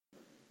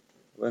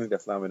learning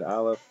that's Lamed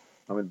Aleph,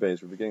 Lamed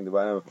Beis. We're beginning the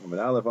bottom of Lamed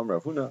Aleph. Amar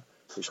Rav Huna,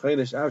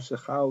 V'shcheidesh Av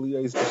shechal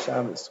liyos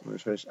b'Shabbos. When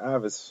V'shcheidesh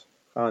Av is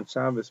chal on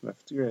Shabbos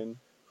meftirin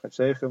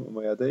Chadshechem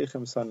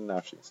u'mayadechem san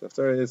nafshi. So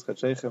after it is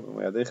Chadshechem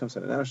u'mayadechem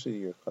san nafshi,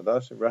 you're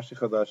Chadashim, Rashi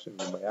Chadashim,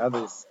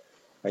 u'mayades.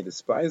 I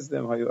despise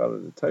them. Hayu ala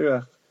the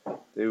Torah.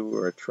 They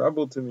were a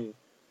trouble to me.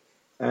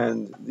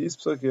 And these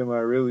psukim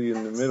are really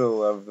in the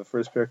middle of the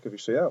first parak of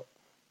Yeshayahu,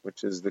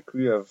 which is the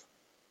Kriya of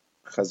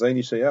Chazayin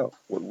Yeshayahu,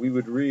 what we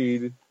would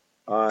read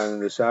on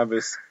the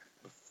Shabbos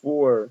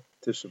before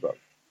Tisha B'Av.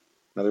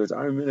 In other words,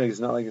 our minhag is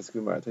not like it's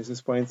Gemara.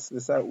 Taisus points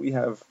this out. We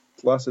have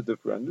Tlasa de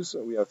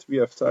Purandusa, we have 3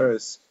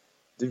 Haftaras,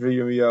 Divrei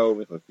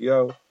Yirmiyahu, Michlok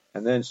Yahu,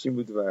 and then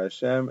Shimud Dvar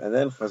Hashem, and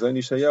then Chazayin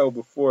Yeshayahu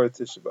before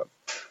Tisha B'Av.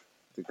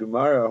 The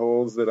Gemara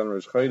holds that on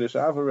Rosh Chodesh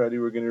Av already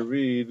we're going to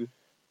read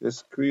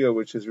this Kriya,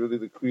 which is really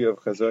the Kriya of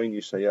Chazayin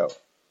Yeshayahu.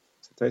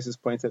 So Taisus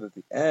points out at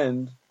the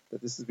end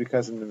that this is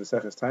because in the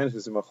Maseches Tainus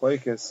is a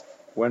machlokes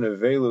when a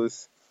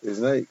velus is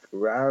like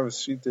Rav's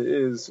shita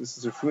is. This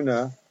is Rav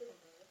Huna.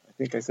 I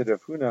think I said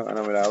Rav Huna on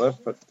Amud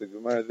Aleph, but the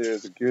Gemara there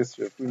is a Girs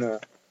Rav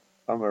Huna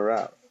Amar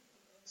Rav.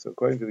 So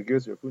according to the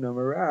Girs Rav Huna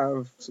Amar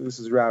Rav, so this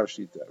is Rav's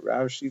shita.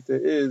 Rav's shita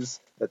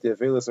is that the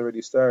velus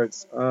already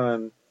starts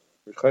on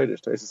Rosh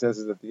Chodesh. Taisus says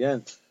it at the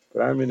end.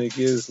 But our minhag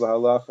is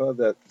lahalacha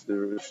that the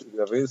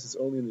velus is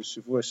only in the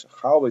Shavua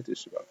Shechal by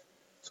Tisha B'Av.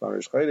 So on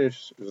Rosh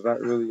Chodesh there's not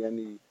really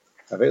any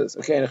Avelis.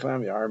 Okay,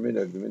 Nechlami, our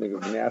minhag, the minhag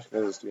of Bnei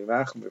Ashkenaz is to be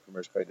machmir from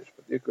Rosh Chodesh.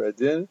 But the Ikra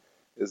Din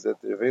is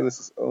that the Avelis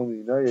is only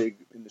noyeg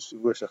in the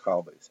Shavua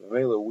Shechal Beis. So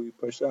Mela, we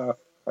push off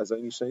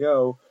Chazayin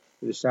Yeshayahu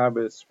to the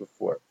Shabbos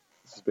before.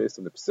 This is based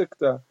on the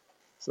Psikta.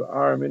 So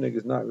our minhag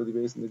is not really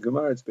based on the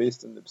Gemara, it's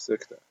based on the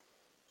Psikta.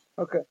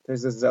 Okay,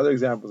 there's other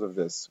examples of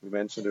this. We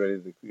mentioned already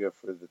the Kriya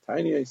for the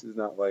Tinius is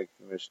not like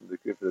we mentioned the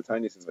Kriya for the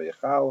Tinius is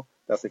Vayechal.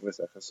 That's like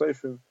Mesech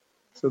HaSoifrim.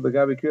 So the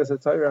Gabi Kriya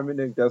Satayra, our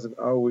minhag doesn't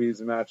always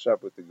match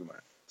up with the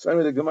Gemara. So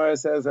anyway, the Gemara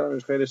says,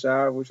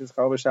 which is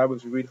Chal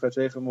Shabbos, we read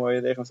Chadshechem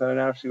Moedechem San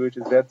Nafshi, which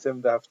is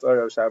Vetzim, the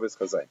Haftarah of Shabbos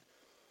Chazayin.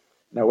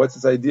 Now, what's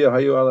this idea?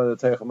 Hayu ala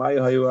l'teicha, mayu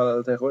hayu ala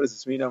l'teicha. What does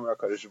this mean? Amar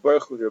HaKadosh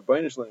Baruch Hu, the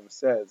Rebbeinu Shalom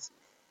says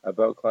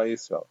about Klal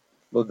Yisrael.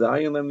 Lo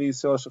dayin lem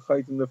Yisrael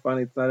shechaytim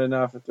lefanei. It's not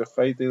enough if they're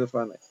chaytim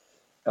lefanei.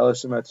 Ela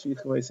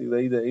shematchichem eisi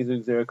leida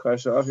ezu gzera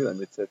kasha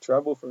afilam. It's a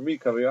trouble for me,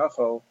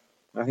 kaviyachol.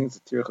 I think it's a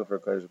tircha for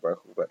HaKadosh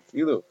Baruch Hu, but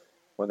kilu.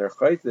 When they're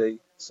chayte,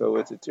 so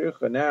it's a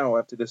tircha now. I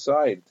have to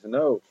decide to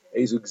know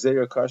ezu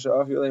gzeira kasha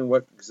afilim,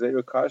 what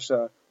gzeira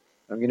kasha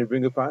I'm going to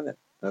bring upon them.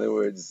 In other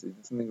words, if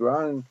it's something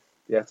wrong,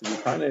 they have to be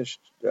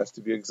punished. There has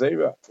to be a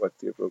gzeira. What's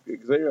the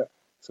appropriate gzeira?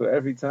 So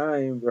every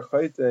time they're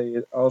chayte,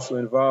 it also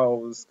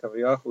involves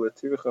kaviyachol a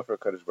tircha for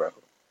Kadosh Baruch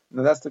Hu.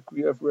 Now that's the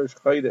kriya of Rosh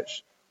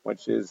Chodesh,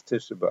 which is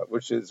Tisha B'Av,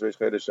 which is Rosh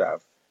Chodesh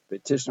Av.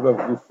 But Tisha B'Av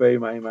gufei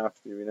ma'im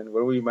after, and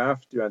what are we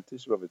after on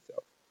Tisha B'Av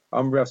itself?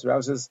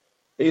 Rav says,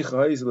 which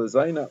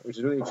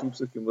is really a few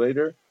psukim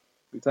later.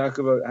 We talk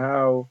about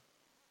how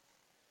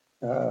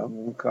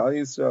Klal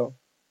Yisrael,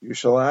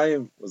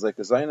 Yerushalayim was like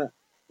a Zaina,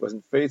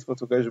 wasn't faithful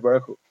to Kadosh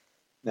Baruch Hu.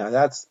 Now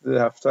that's the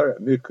Haftarah.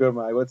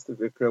 Mikra, what's the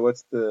Vikra?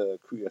 What's the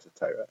Kriya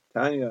Satayra?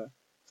 Tanya.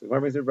 So Gemara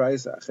brings a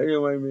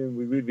brayso.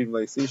 We read Vim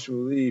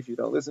Leisishuli. If you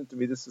don't listen to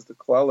me, this is the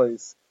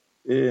Klalis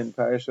in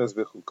Parashas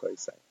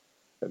Bechukaisai.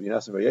 Rabbi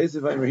Yonatan Bar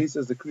Yosef, he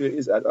says the Kriya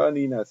is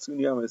Adani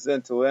Natsuni Amazen.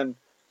 Until when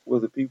will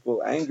the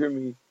people anger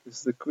me? This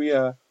is the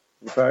Kriya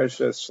in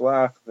Parashas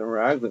Shlach the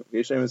Meraglim.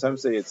 Yeshem and some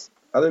say it's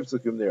other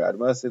psukim there.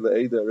 Admase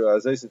le'eda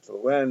re'azais. Until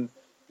when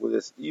will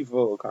this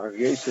evil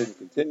congregation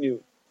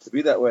continue to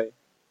be that way?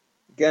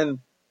 Again,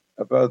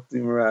 about the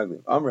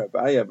Meraglim. Amr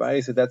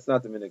Abaye said that's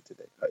not the minhag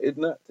today.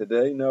 Ha'idna,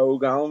 today, no,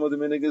 Galma, the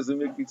minhag is the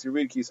minhag to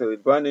read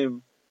Kisay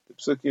Banim, the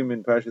psukim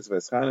in Parashas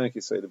Vayeschanan,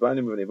 Kisay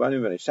Banim, Bnei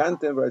Banim, Bnei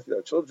Shantem, with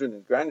our children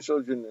and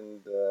grandchildren,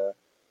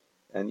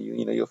 and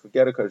you'll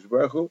forget a Kadosh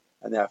Baruch Hu,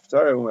 and the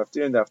Haftarah,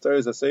 and the Haftarah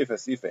is a Seif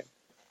Hasifim.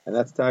 And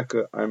that's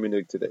Taka, our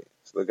minhag today.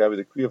 So the guy with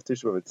the Kriya of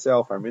Tisha B'Av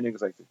itself, our minhag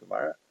is like the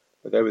Gemara.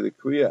 The guy with the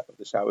Kriya of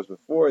the Shabbos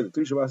before, the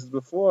two Shabbos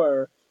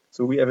before,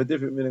 so we have a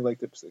different minhag like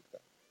the Psikta.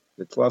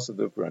 The Tlas of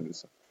the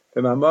Purandusa. The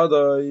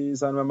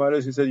Mamadas, on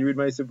Mamadas, who said you read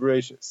Ma'aser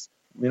Bereshis.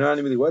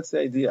 What's the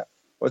idea?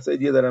 What's the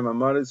idea that on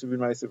Mamadas you read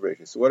Ma'aser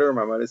Bereshis? So what are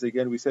Mamadas?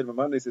 Again, we said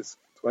Mamadas is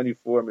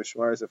 24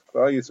 Mishmaris of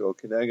Klal Yisrael,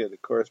 Keneged,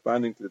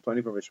 corresponding to the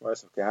 24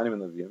 Mishmaris of Kehanim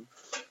and Levim.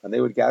 And they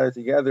would gather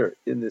together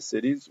in the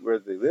cities where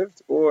they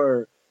lived,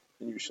 or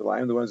in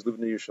Yerushalayim, the ones who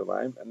lived in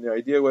Yerushalayim. And their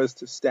idea was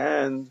to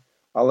stand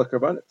ala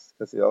Karbanas.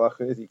 Because the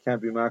halacha is you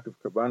can't be Ma'akev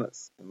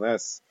Karbanas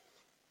unless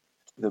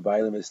the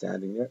Bailam is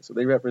standing there. So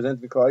they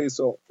represented the Klal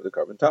Yisrael for the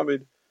Karban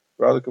Tamid,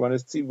 for all the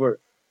Karbanas Tzibur.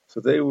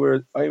 So they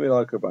were Aimel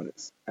al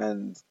Karbanas.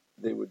 And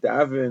they would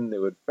daven, they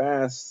would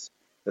fast,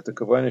 that the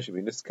Karbanas should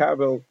be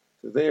Niskabel.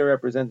 So they are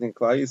representing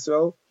Klal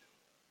Yisrael,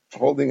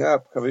 holding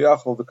up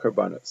Kaviyachol the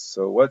Karbanas.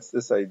 So what's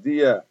this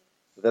idea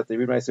that they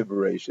read Ma'aser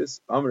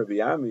Bereshis? Amr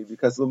B'Yami,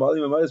 because L'mali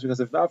Mamadas,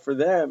 because if not for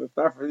them, if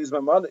not for these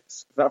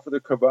Mamadas, if not for the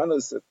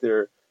Karbanas that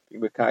they're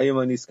being Mekayim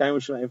on Niskayim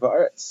with Shemayim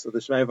Va'aretz, so the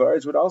Shemayim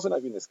Va'aretz would also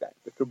not be Niskayim.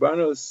 The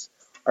Karbanos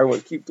are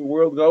what keep the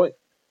world going.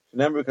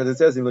 Remember, because it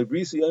says,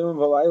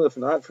 if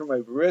not for my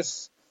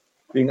bris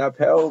being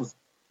upheld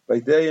by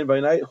day and by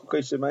night. Chukay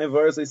Shemayim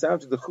V'Aretz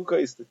Leisamti. The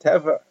Chukay, the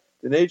Teva,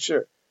 the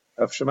nature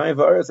of Shemayim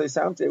V'Aretz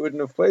Leisamti, it wouldn't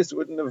have placed, it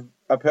wouldn't have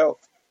upheld.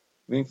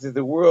 Meaning that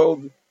the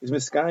world is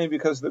miskayim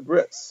because of the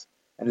bris,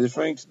 and is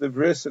referring to the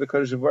bris that the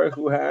Kadosh Baruch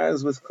Hu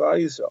has with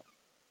Klal Yisrael,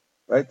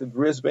 right? The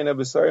bris bein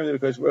habesarim that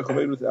the Kadosh Baruch Hu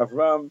made with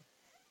Avram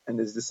and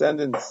his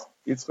descendants,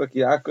 Yitzchak,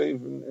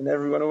 Yaakov, and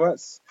every one of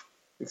us.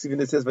 Even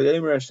it says,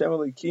 "Vayemer Hashem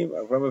Elokim,"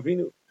 Avram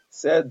Avinu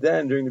said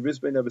then during the bris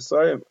bein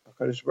habesarim,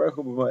 Kadosh Baruch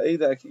Hu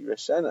b'ma'edah ki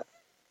rashena.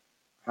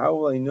 How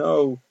will I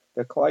know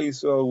that Klal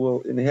Yisrael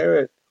will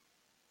inherit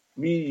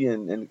me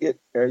and get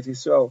Eretz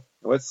Yisrael?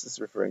 And what's this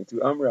referring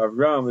to? Amr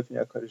Avram,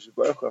 Lifnei HaKadosh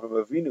Baruch Hu,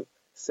 Avram Avinu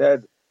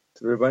said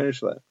to the Rebbeinu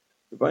Shalom,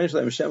 Rebbeinu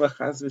Shalom, Hashem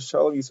Achaz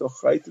V'Shalom Yisrael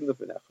Chaytim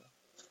L'Fnecha.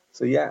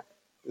 So yeah,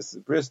 this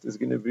bris is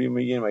going to be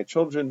me and my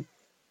children,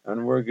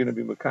 and we're going to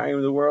be Mekayim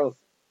in the world.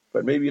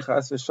 But maybe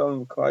Chas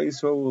V'Shalom Klal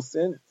Yisrael will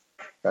sin.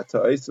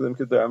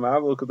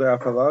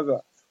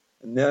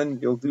 And then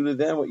you'll do to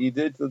them what you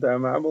did to the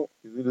Darmabel.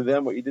 You do to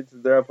them what you did to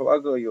the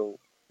Darapalaga. You'll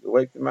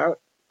wipe them out.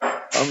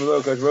 Amr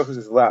Lo Kadosh Baruch Hu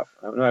says, "Laugh.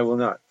 No, I will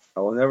not. I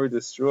will never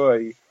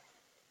destroy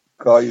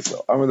Klal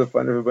Yisrael." Amr the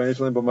founder of Rebbeinu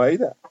Shalom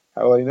b'ma'ida.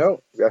 How will I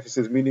know? He actually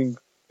says, meaning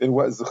in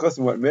what zechus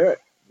and what merit.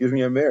 Give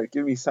me a merit.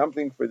 Give me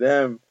something for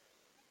them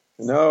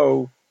to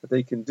know that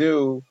they can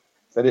do,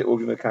 that it will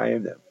be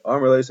mekayim them.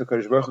 Amr Lo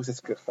Kadosh Baruch Hu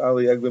says,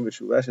 "Kachali egla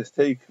mishuleshes."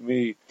 Take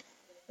me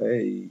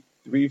a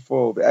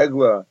threefold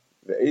egla.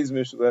 The Eiz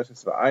Mishulash,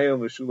 the Ayel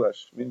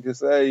Mishulash, meaning to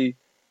say,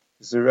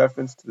 this is a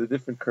reference to the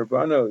different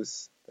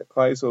karbanos that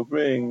Klal Yisrael will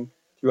bring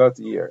throughout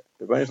the year.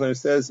 The Rebbeinu Shalom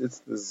says it's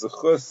the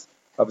zechus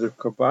of the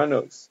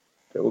karbanos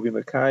that will be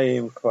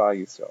Mekayim Klal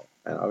Yisrael.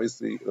 And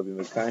obviously, it will be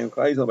Mekayim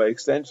Klal Yisrael. By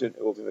extension,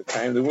 it will be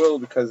Mekayim the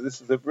world, because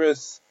this is the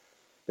bris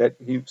that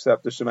heaps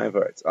up the Shemayim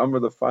V'Aretz. Amr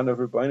the fun of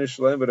Rebbeinu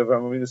Shalom, but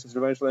Avram Avinu says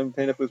Rebbeinu Shalom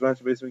Teinach was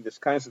Mancha Beis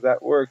Mikdash, so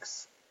that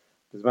works.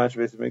 There's Mancha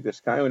Beis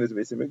Mikdash Kaim, and there's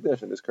Beis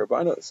Mikdash, and there's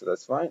karbanos, so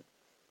that's fine.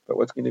 But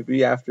what's going to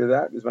be after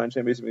that? Then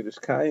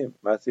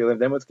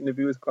what's going to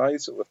be with Klal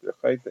Yisrael, with their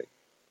chaytek?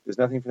 There's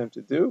nothing for them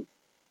to do.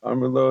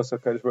 Amr Lo, so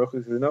Kadosh Baruch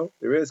Hu says, no,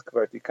 there is.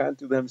 You can't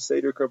do them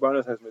Seder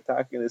Karbanos, has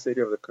Metaki in the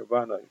Seder of the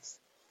Karbanos.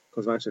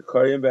 Because when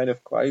Shekarim Ben,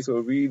 if Klal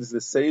Yisrael reads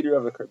the Seder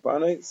of the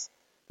Karbanos,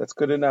 that's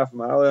good enough.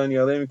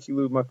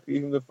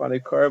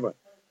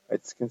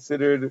 It's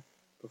considered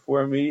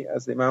before me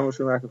as the Imam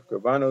Shumak of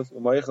Karbanos,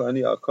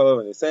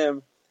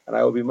 and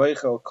I will be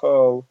Meichel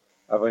Kol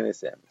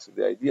Avanesem. So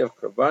the idea of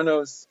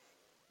Karbanos,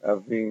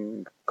 of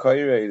being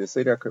Kairei, the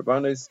Seder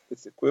Karbanos,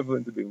 it's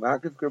equivalent to being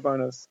Makriv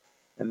Karbanos,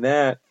 and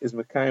that is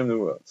Mekayim the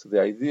world. So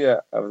the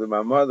idea of the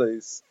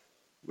Mamadas,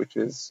 which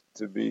is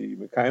to be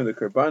Mekayim the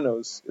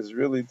Karbanos, is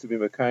really to be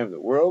Mekayim the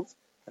world,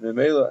 and the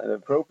Megillah, an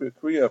appropriate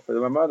Kriya for the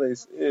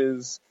Mamadas,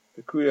 is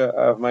the Kriya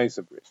of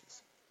Ma'aseh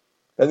Bereshis.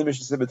 Then the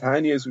Mishnah said,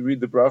 B'tanya, as we read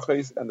the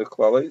Brachos and the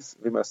Klalos,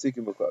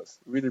 V'masikim B'klas.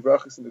 We read the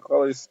Brachos and the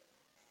Klalos.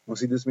 We'll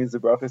see this means the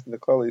Brachos and the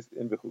Klalos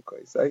in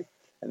B'chukos, right?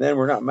 And then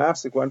we're not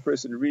mafsik. One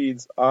person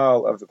reads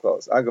all of the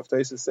Klalos. Agav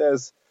Taisa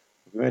says,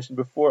 as we mentioned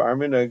before, our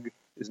minhag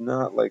is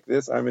not like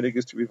this. Our minhag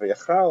is to read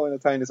Vayachal, and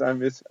the Tainis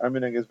our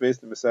minhag is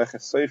based on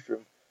Mesachas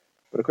Seifrim.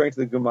 But according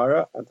to the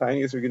Gemara, on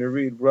Tainis we're going to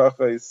read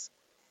Brachos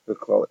the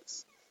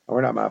Klalos. And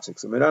we're not mafsik.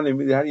 So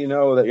Menani, how do you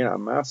know that you're not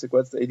mafsik?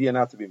 What's the idea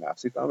not to be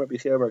mafsik? Amr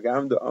Bichir Bar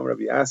Gamda, Amr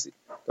Biasi.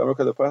 The Amr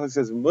the Pasuk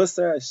says,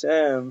 Musar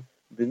Hashem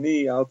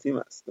b'ni al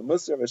timas. The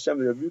Musar of Hashem,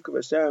 the rebuke of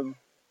Hashem,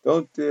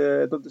 don't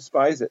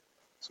despise it.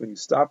 So when you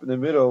stop in the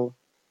middle,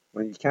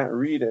 when you can't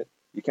read it,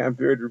 you can't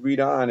bear to read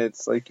on,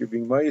 it's like you're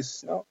being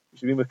mice. No, you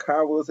should be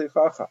makar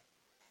v'l'teichacha.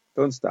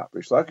 Don't stop.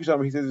 Rish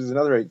Lakish, he says there's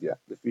another idea.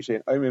 The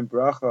fishein aymin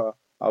bracha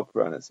al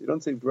puranas. You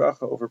don't say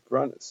bracha over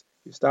puranas.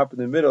 You stop in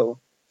the middle,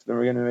 so then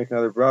we're going to make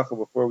another bracha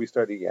before we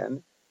start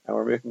again, and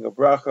we're making a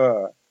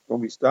bracha when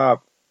we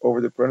stop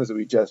over the puranas that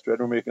we just read.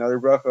 We're making another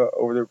bracha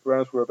over the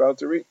puranas we're about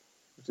to read,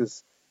 which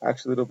is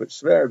actually a little bit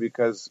schwer,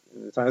 because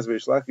in the times of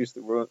Rish Lakish,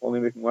 we're only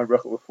making one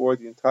bracha before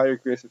the entire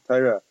Kriyas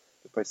Torah,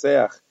 the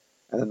Paisach,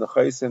 and then the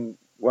Chais, and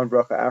one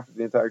bracha after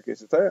the entire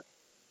Kriyas Torah.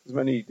 There's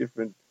many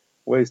different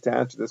ways to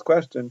answer this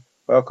question.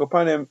 But al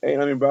kopanim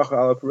ein amin bracha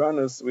ala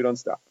puranos, we don't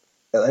stop.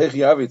 El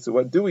echi so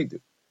what do we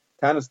do?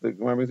 Tanis the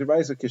Gemara brings the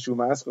Raisa kishu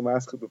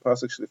maschu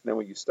b'pasuk shlifnei.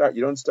 When you start,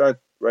 you don't start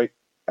right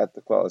at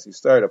the klaus. You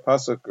start a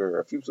pasuk or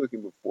a few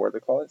pasukim before the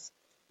klaus.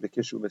 The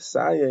kishu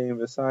mesayim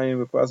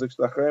b'pasuk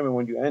shlachrem, and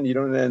when you end, you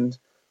don't end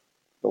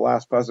the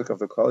last pasuk of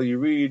the kol, you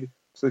read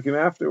psukim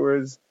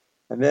afterwards,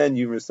 and then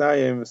you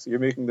recite, so you're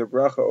making the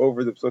bracha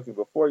over the psukim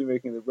before, you're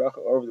making the bracha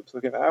over the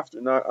psukim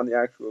after, not on the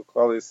actual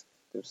klalis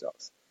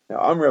themselves. Now,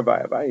 Amr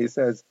Abai, he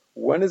says,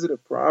 when is it a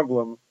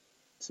problem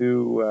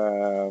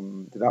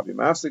to not be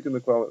mafsik in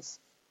the klalis?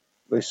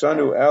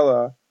 Leishanu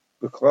ella,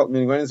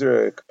 meaning when is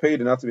there a kapay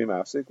to not to be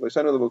mafsik?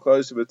 Leishanu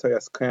le'b'klalis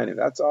sheb'toyas kanim.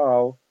 That's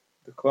all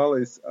the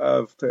klalis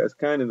of toyas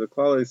kanim, the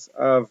klalis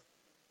of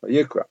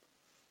Yikra.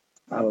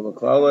 The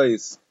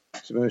klalis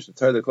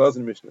the close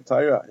in Mishnah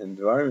Torah and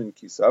Dvarim in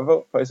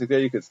Kisavo, Paisik there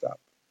you could stop.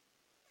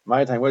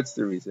 My time, what's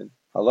the reason?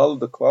 Halal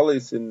the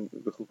klalis in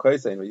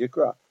B'chukaisa in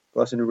Vayikra,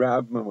 B'lashin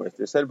Rabbim, where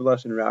they're said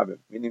B'lashin Rabbim,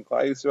 meaning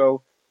Klal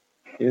Yisrael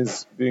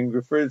is being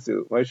referred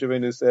to. Moshe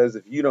Rabbeinu says,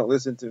 if you don't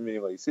listen to me,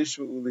 he's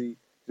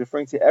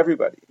referring to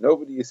everybody.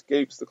 Nobody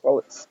escapes the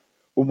Klolis.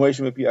 Moshe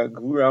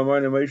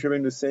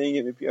Rabbeinu is saying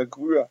it mipi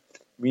agvura,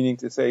 meaning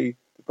to say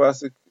the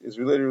pasuk is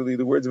literally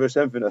the words of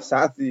Hashem.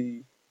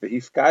 V'nasati,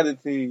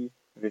 v'hifkadati,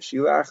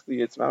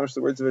 v'shilachti. It's mamash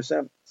the words of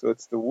Hashem. So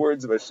it's the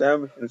words of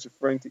Hashem, and it's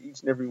referring to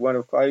each and every one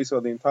of Klal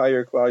Yisrael, the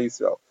entire Klal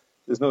Yisrael.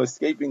 There's no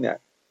escaping that,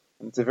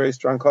 and it's a very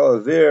strong call.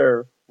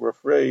 There, we're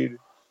afraid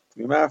to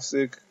be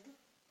mafsik.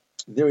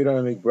 There, we don't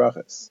want to make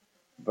brachas.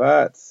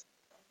 But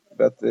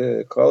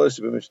the Klal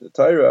should be Mishnah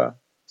Torah.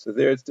 So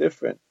there, it's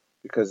different.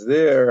 Because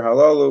there,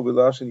 halalu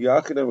b'lashon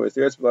yachid, whereas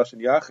there it's b'lashon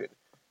yachid.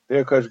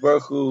 There, Kadosh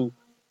Baruch Hu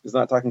is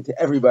not talking to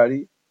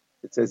everybody.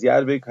 It says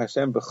Yadbik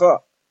Hashem b'cha.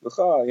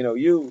 B'cha,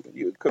 you.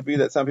 It could be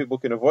that some people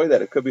can avoid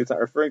that. It could be it's not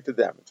referring to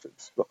them.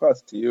 It's b'cha,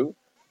 it's to you.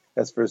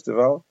 That's first of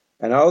all.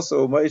 And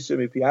also, Moshe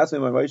mipi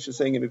atzmo, Moshe is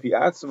saying it mipi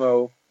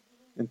atzmo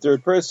in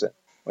third person.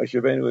 Moshe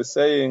Rabbeinu was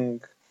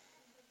saying,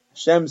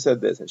 Hashem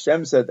said this,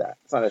 Hashem said that.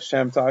 It's not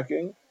Hashem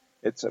talking.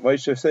 It's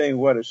Moshe saying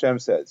what Hashem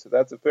said. So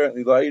that's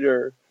apparently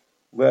lighter,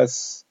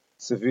 less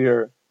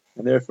severe,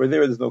 and therefore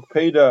there's no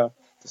kpeda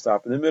to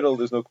stop in the middle.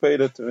 There's no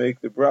kpeda to make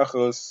the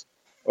brachos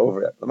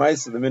over it. The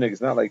ma'ase of the minig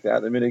is not like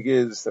that. The minig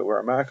is that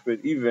we're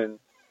makbid even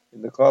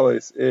in the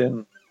klalos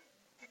in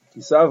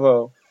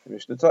Kisavo, in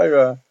Mishnah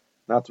Torah,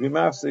 not to be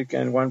mafsik,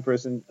 and one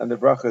person and the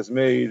bracha is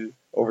made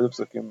over the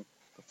psukim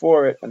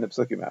before it and the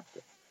psukim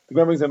after. The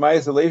Gemara brings a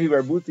ma'ase Levi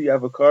Barbuti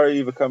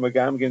Avakari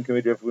V'Kamagamgin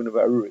Kamid Rafuna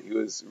V'Aruri. He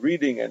was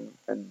reading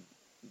and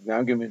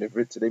Gamgim in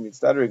Ivrit today means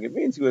stuttering. It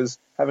means he was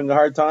having a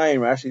hard time.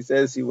 Rashi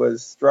says he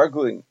was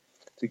struggling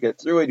to get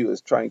through it. He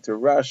was trying to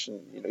rush,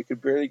 and he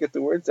could barely get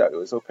the words out. It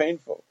was so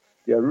painful.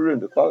 The Arura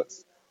and the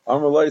Klaus.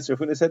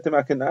 Rafuna said to him,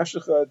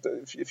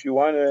 if you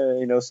want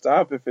to,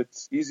 stop, if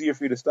it's easier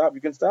for you to stop,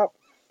 you can stop.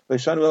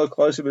 Because the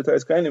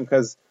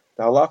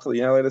halacha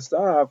you're not allowed to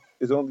stop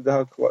is only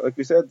like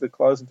we said, the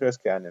Klaus and Teres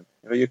Kanim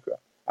and Vayikra.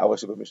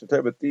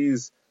 But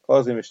these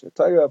Klaus in Mishnah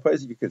Torah,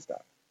 you can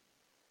stop.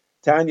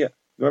 Tanya,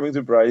 Gemara brings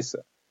a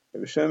brayso.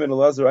 Rabbi Shimon and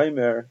Elazar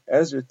Aimer,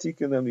 Ezra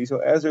tikkun them. So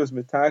Ezra was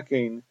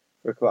mitaking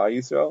for Klal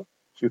Yisrael.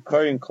 She was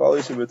carrying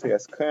klalis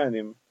b'tayas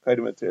kanim,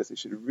 kaidim b'tayas. They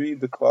should read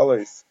the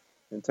klalis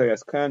in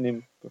tayas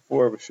kanim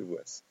before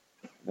Shavuos.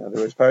 Now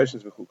there was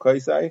parashas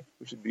v'chukaisai.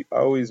 We should be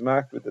always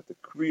makbid that the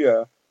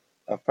kriya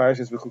of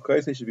parashas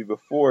v'chukaisai should be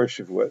before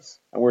Shavuos,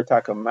 and we're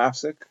taka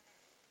mafsik,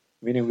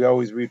 meaning we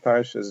always read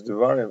parashas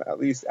devarim at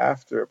least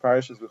after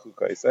parashas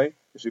v'chukaisai.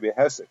 There should be a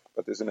hesek,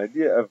 but there's an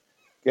idea of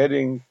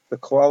getting the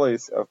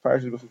klalis of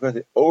Parashas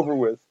B'chukasei over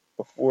with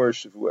before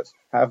Shavuos.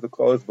 Have the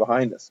klalis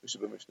behind us. We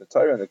should be Mishnah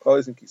Torah, and the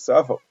klalis in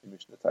Kisafo in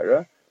Mishnah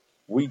Torah.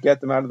 We get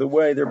them out of the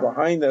way. They're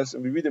behind us,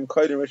 and we read them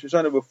Kaidim Rosh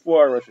Hashanah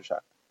before Rosh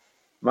Hashanah.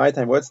 My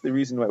time. What's the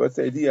reason why? What's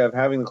the idea of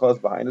having the klalis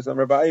behind us? The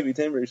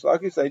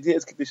idea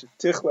is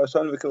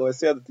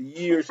that the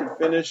year should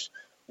finish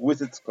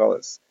with its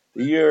klalis.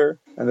 The year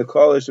and the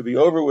klalis should be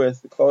over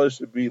with. The klalis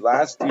should be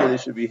last year. They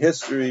should be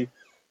history.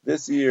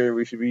 This year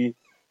we should be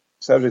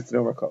subject to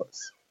no more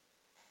klalis.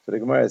 So the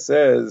Gemara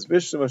says,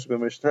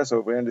 so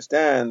we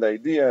understand the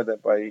idea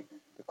that by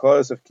the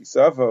klalis of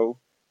Kisavo,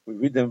 we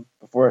read them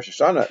before Rosh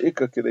Hashanah.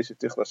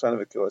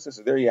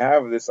 So there you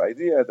have this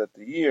idea that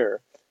the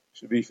year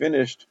should be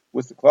finished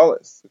with the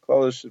klalis. The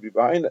klalis should be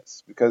behind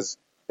us, because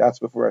that's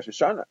before Rosh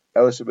Hashanah.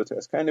 But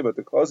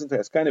the klalis in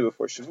Teres Kaini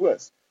before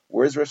Shavuos.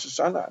 Where's Rosh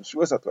Hashanah?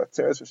 Shavuos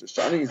Atzeres Rosh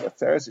Hashanah. He's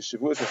Atzeres is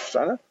Shavuos Rosh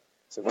Hashanah.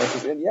 So when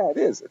she's in, it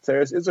is.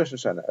 Atzeres is Rosh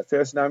Hashanah.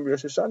 Atzeres Nam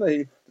Rosh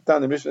Hashanah.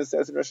 The Mishnah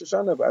says in Rosh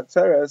Hashanah, but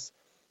Atzeres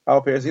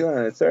Al Peres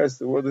Ilan. Atzeres,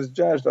 the world is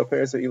judged Al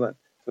Peres Ilan.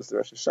 So it's the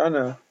Rosh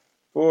Hashanah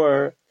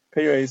for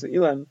Peres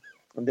Ilan,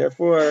 and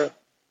therefore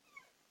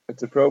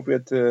it's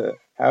appropriate to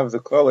have the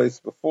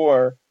klalis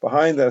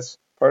behind us,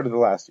 part of the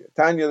last year.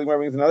 Tanya, the Gemara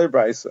brings another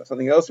brayso,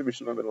 something else Rabbi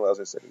Shimon ben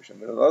Elazar said. Rabbi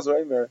Shimon ben Elazar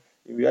Aimer,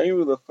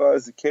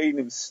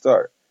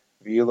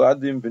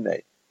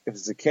 if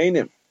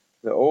Zekanim,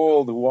 the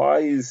old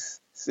wise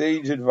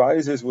sage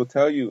advisors, will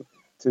tell you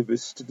to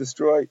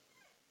destroy,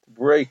 to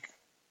break,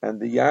 and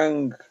the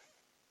young,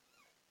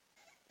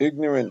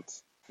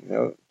 ignorant,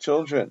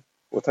 children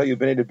will tell you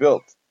b'nei to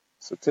build.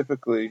 So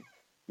typically,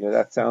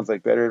 that sounds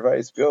like better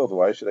advice. Build.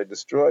 Why should I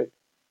destroy?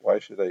 Why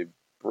should I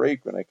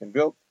break when I can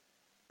build?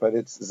 But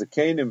it's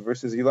Zekanim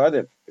versus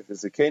Yiladim. If the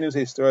Zekanim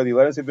say star, the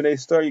Yiladim say b'nei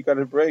star, you got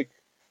to break.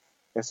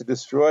 You have to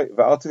destroy.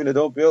 V'altivina,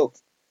 don't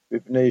build.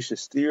 B'nei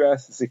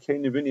shestiras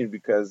Zekanim binyan,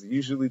 because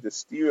usually the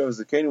stira of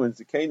Zekanim, when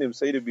Zekanim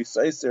say to be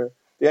seiser,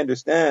 they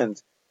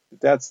understand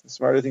that that's the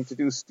smarter thing to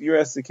do.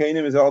 Stiras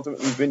Zekanim is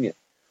ultimately binyan.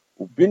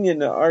 Binyan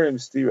na'arim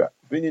stira.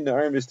 Binyan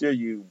na'arim is stira.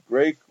 You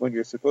break when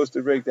you're supposed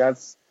to break.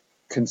 That's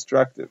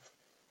constructive.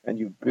 And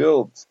you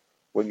build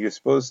when you're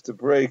supposed to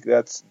break.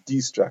 That's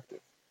destructive.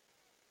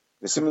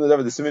 The simon is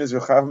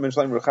Rechav ben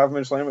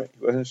Shlomo. He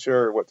wasn't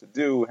sure what to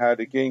do, how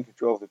to gain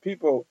control of the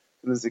people.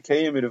 So the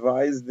Zakayim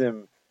advised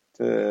him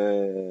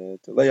to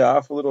lay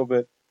off a little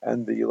bit,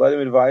 and the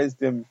Yeladim advised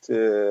him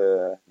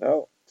to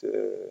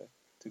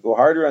go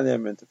harder on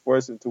them and to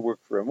force him to work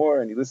for him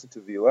more. And he listened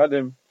to the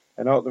Yeladim,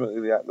 and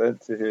ultimately that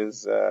led to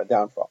his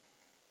downfall.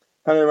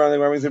 The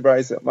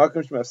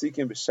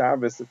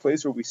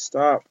place where we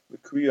stop the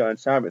Kriya on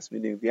Shabbos,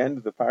 meaning the end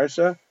of the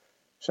parsha,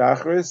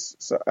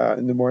 Shachris,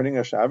 in the morning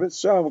of Shabbos.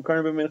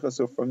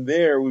 So from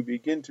there we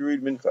begin to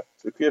read Mincha.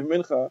 So the Kriya of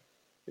Mincha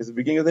is the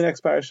beginning of the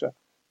next parsha.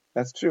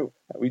 That's true.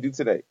 That we do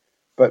today.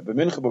 But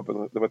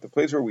the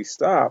place where we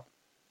stop,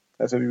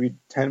 that's why we read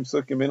 10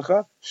 psukim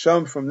Mincha.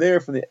 Sham, from there,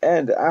 from the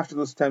end, after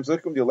those 10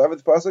 psukim, the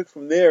 11th pasuk,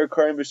 from there,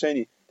 Karim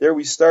B'Sheni. There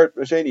we start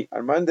B'Sheni.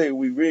 On Monday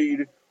we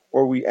read,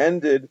 or we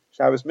ended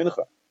Shabbos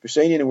Mincha.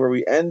 B'Sheni, and where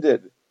we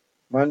ended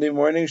Monday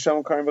morning,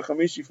 Sham Karim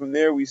B'Chamishi. From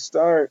there we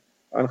start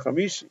on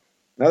Chamishi.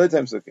 Another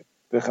 10 psukim.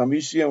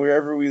 B'Chamishi, and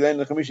wherever we land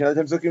on Chamishi,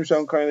 another 10 psukim,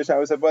 Sham Karim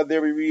B'Shabbos Haba.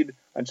 There we read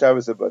on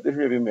Shabbos Haba. This is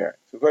Rabbi Meir.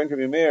 So according to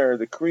Rabbi Meir,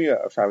 the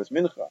Kriya of Shabbos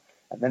Mincha,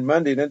 and then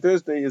Monday, then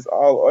Thursday is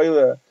all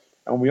Oila,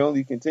 and we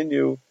only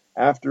continue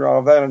after all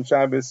of that on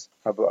Shabbos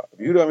Haba.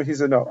 Yehuda, he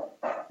said no.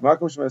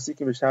 Makom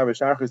Shemasikim B'Shabbos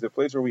Shachris, the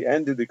place where we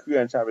ended the Kriya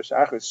on Shabbos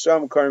Shachris,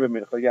 Sham Karim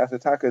B'Mincha,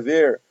 Yasataka,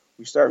 there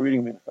we start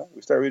reading Mincha.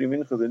 We start reading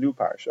Mincha, the new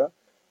parsha.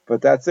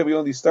 But that's it, we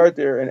only start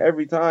there, and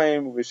every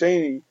time,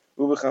 V'Sheni,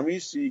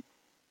 U'V'Chamishi,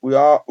 we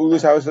all, Ulu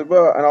Shabbos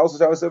Haba, and also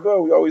Shabbos Haba,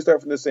 we always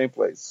start from the same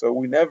place. So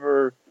we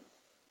never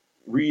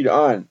read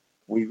on.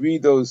 We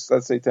read those,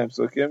 let's say, 10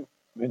 psukim,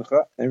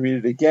 Mincha, and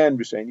read it again,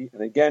 B'Sheni,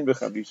 and again,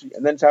 B'Chamishi,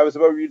 and then Shabbos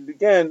Haba, read it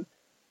again.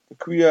 The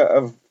Kriya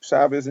of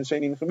Shabbos and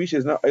Sheni and Chamishi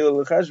is not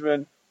Eila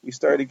L'Cheshvan. We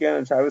start again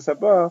on Shabbos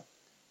Haba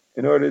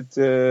in order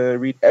to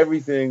read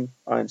everything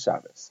on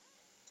Shabbos.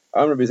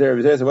 Amr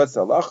B'Zer, so what's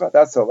the halacha?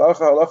 That's the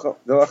halacha.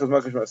 The halacha is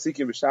Makash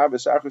Masikim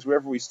B'Shabbos Shachris,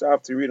 wherever we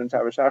stop to read on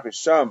Shabbos Shachris,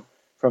 Sham,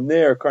 from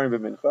there, Karim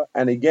B'Mincha,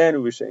 and again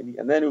U'Sheni,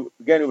 and then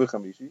again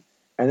U'Chamishi,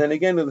 and then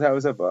again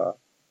Shabbos Haba.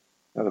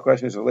 Now the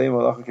question is, why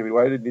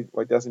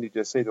doesn't he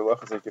just say the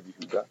halacha is like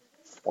Yehuda?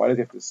 Why does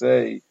he have to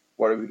say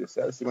what Yehuda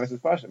says? He says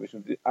Pasha.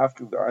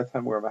 After the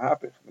Artham were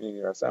Mahapich,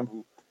 meaning Rasam,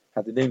 who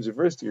had the names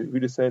reversed here,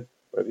 Yehuda said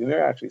what Rabbi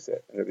Meir actually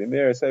said, and Rabbi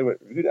Meir said what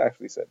Yehuda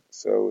actually said.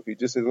 So if he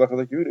just said the halacha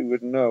like Yehuda, he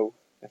wouldn't know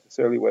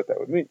necessarily what that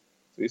would mean.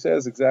 So he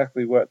says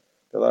exactly what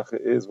the halacha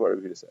is, what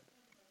Yehuda said.